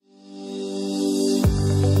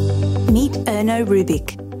Meet Erno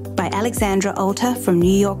Rubik by Alexandra Alter from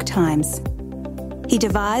New York Times. He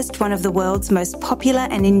devised one of the world's most popular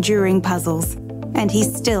and enduring puzzles, and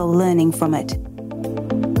he's still learning from it.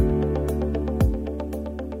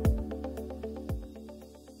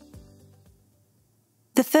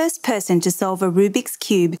 The first person to solve a Rubik's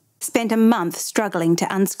Cube spent a month struggling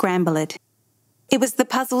to unscramble it. It was the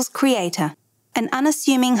puzzle's creator, an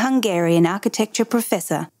unassuming Hungarian architecture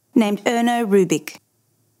professor named Erno Rubik.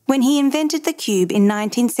 When he invented the cube in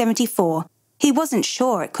 1974, he wasn't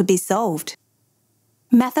sure it could be solved.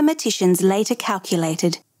 Mathematicians later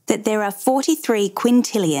calculated that there are 43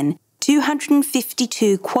 quintillion,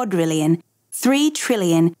 252 quadrillion, 3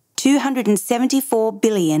 trillion, 274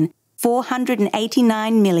 billion,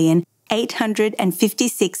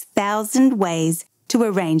 489,856,000 ways to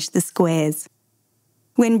arrange the squares.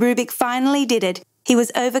 When Rubik finally did it, he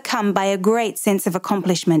was overcome by a great sense of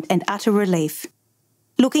accomplishment and utter relief.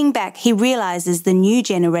 Looking back, he realizes the new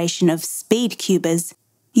generation of speed cubers.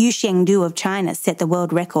 Yu Shengdu of China set the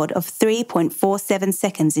world record of 3.47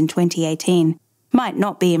 seconds in 2018. Might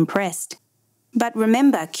not be impressed. But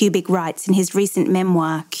remember, Rubik writes in his recent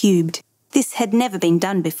memoir, Cubed, this had never been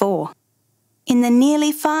done before. In the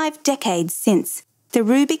nearly 5 decades since, the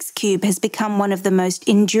Rubik's Cube has become one of the most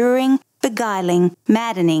enduring, beguiling,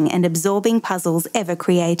 maddening and absorbing puzzles ever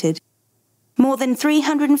created. More than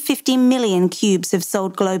 350 million cubes have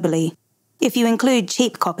sold globally. If you include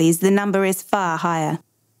cheap copies, the number is far higher.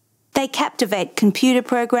 They captivate computer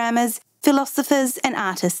programmers, philosophers and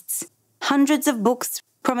artists. Hundreds of books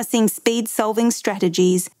promising speed-solving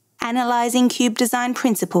strategies, analysing cube design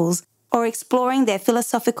principles, or exploring their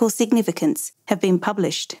philosophical significance have been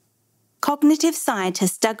published. Cognitive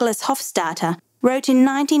scientist Douglas Hofstadter wrote in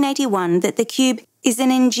 1981 that the cube is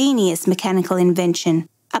an ingenious mechanical invention,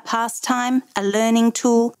 a pastime, a learning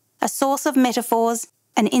tool, a source of metaphors,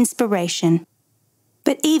 an inspiration.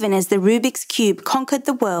 But even as the Rubik's Cube conquered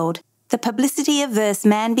the world, the publicity-averse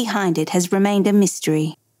man behind it has remained a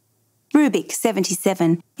mystery. Rubik,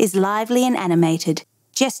 77, is lively and animated,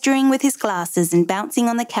 gesturing with his glasses and bouncing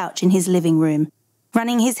on the couch in his living room,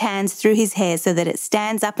 running his hands through his hair so that it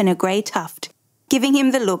stands up in a grey tuft, giving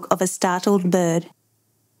him the look of a startled bird.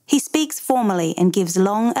 He speaks formally and gives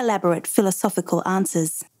long, elaborate philosophical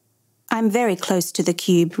answers. I'm very close to the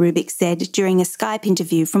cube, Rubik said during a Skype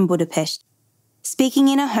interview from Budapest. Speaking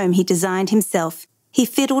in a home he designed himself, he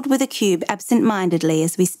fiddled with a cube absent-mindedly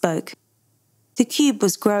as we spoke. The cube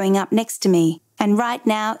was growing up next to me, and right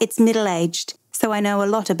now it's middle-aged, so I know a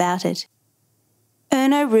lot about it.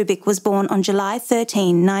 Erno Rubik was born on July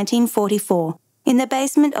 13, 1944, in the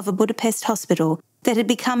basement of a Budapest hospital that had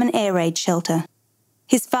become an air raid shelter.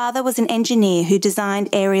 His father was an engineer who designed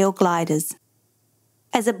aerial gliders.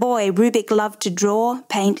 As a boy, Rubik loved to draw,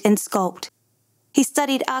 paint and sculpt. He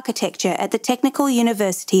studied architecture at the Technical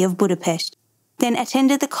University of Budapest, then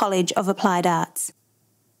attended the College of Applied Arts.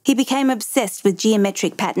 He became obsessed with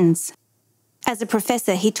geometric patterns. As a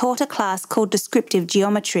professor, he taught a class called Descriptive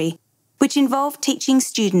Geometry, which involved teaching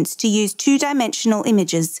students to use 2-dimensional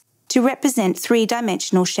images to represent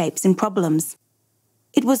 3-dimensional shapes and problems.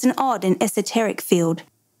 It was an odd and esoteric field,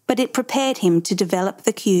 but it prepared him to develop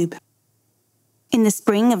the cube. In the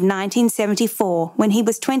spring of 1974, when he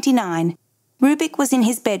was 29, Rubik was in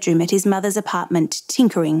his bedroom at his mother's apartment,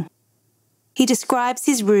 tinkering. He describes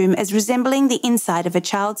his room as resembling the inside of a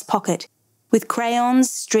child's pocket, with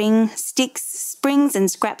crayons, string, sticks, springs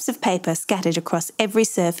and scraps of paper scattered across every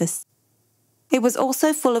surface. It was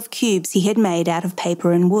also full of cubes he had made out of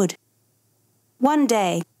paper and wood. One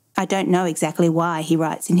day, I don't know exactly why, he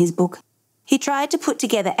writes in his book, he tried to put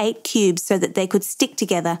together 8 cubes so that they could stick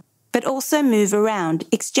together, but also move around,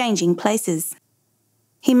 exchanging places.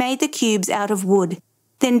 He made the cubes out of wood,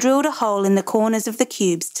 then drilled a hole in the corners of the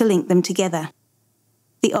cubes to link them together.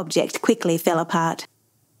 The object quickly fell apart.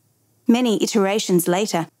 Many iterations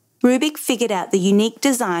later, Rubik figured out the unique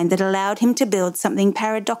design that allowed him to build something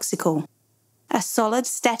paradoxical, a solid,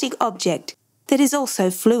 static object that is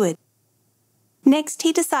also fluid. Next,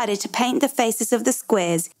 he decided to paint the faces of the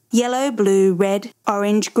squares yellow, blue, red,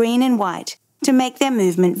 orange, green and white to make their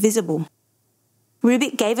movement visible.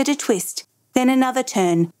 Rubik gave it a twist, then another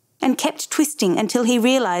turn, and kept twisting until he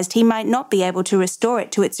realized he might not be able to restore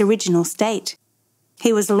it to its original state.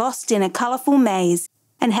 He was lost in a colourful maze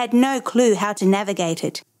and had no clue how to navigate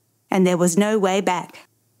it, and there was no way back.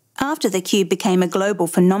 After the cube became a global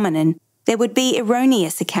phenomenon, there would be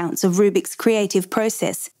erroneous accounts of Rubik's creative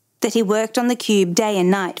process, that he worked on the cube day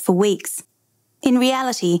and night for weeks. In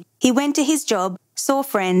reality, he went to his job, saw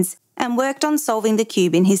friends, and worked on solving the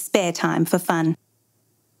cube in his spare time for fun.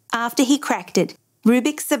 After he cracked it,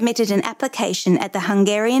 Rubik submitted an application at the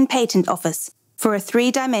Hungarian Patent Office for a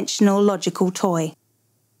three-dimensional logical toy.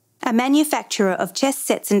 A manufacturer of chess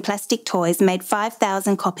sets and plastic toys made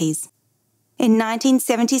 5,000 copies. In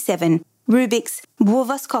 1977, Rubik's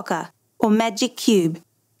Błavoszkoka, or Magic Cube,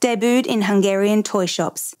 debuted in Hungarian toy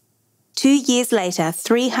shops. 2 years later,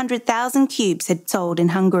 300,000 cubes had sold in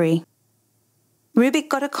Hungary. Rubik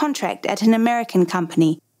got a contract at an American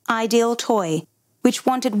company, Ideal Toy, which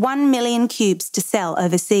wanted 1 million cubes to sell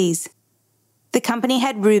overseas. The company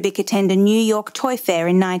had Rubik attend a New York toy fair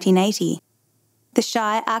in 1980. The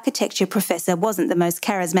shy architecture professor wasn't the most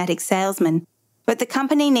charismatic salesman, but the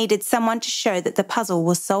company needed someone to show that the puzzle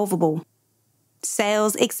was solvable.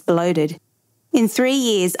 Sales exploded. In 3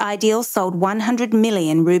 years, Ideal sold 100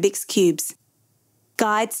 million Rubik's Cubes.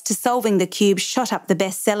 Guides to solving the cube shot up the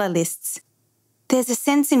bestseller lists. There's a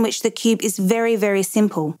sense in which the cube is very, very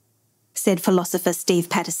simple, said philosopher Steve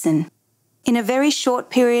Patterson. In a very short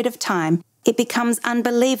period of time, it becomes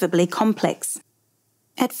unbelievably complex.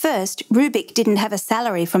 At first, Rubik didn't have a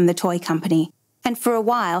salary from the toy company, and for a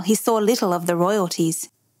while he saw little of the royalties.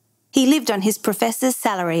 He lived on his professor's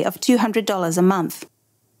salary of $200 a month.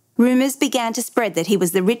 Rumours began to spread that he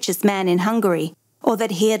was the richest man in Hungary, or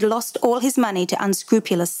that he had lost all his money to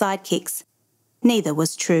unscrupulous sidekicks. Neither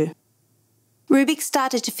was true. Rubik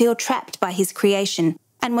started to feel trapped by his creation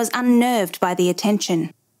and was unnerved by the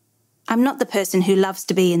attention. "I'm not the person who loves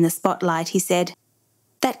to be in the spotlight," he said.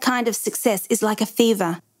 "That kind of success is like a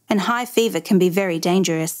fever, and high fever can be very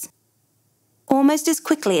dangerous." Almost as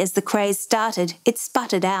quickly as the craze started, it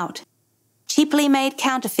sputtered out. Cheaply made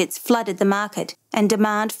counterfeits flooded the market, and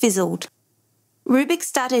demand fizzled. Rubik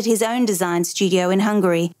started his own design studio in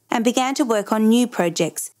Hungary and began to work on new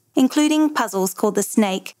projects, including puzzles called the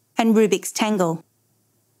Snake and Rubik's Tangle.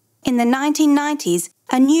 In the 1990s,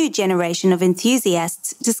 a new generation of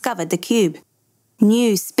enthusiasts discovered the cube.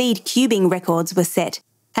 New speed cubing records were set,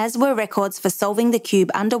 as were records for solving the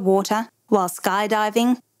cube underwater, while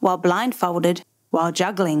skydiving, while blindfolded, while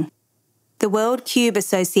juggling. The World Cube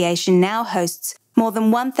Association now hosts more than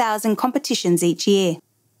 1,000 competitions each year.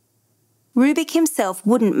 Rubik himself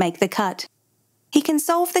wouldn't make the cut. He can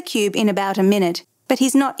solve the cube in about a minute, but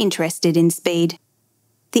he's not interested in speed.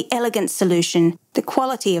 The elegant solution, the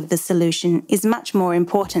quality of the solution, is much more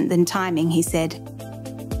important than timing, he said.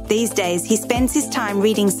 These days, he spends his time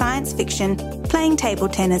reading science fiction, playing table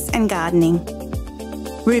tennis and gardening.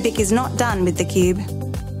 Rubik is not done with the cube.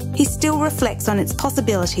 He still reflects on its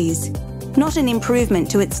possibilities, not an improvement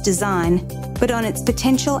to its design, but on its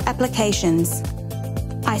potential applications.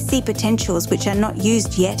 "I see potentials which are not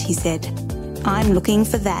used yet," he said. "I'm looking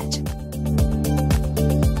for that."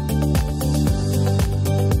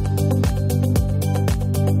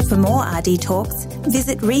 For more RD Talks,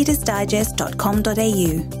 visit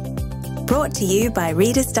readersdigest.com.au. Brought to you by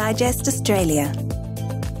Reader's Digest Australia.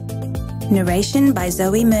 Narration by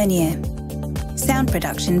Zoe Mernier. Sound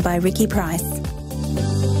production by Ricky Price.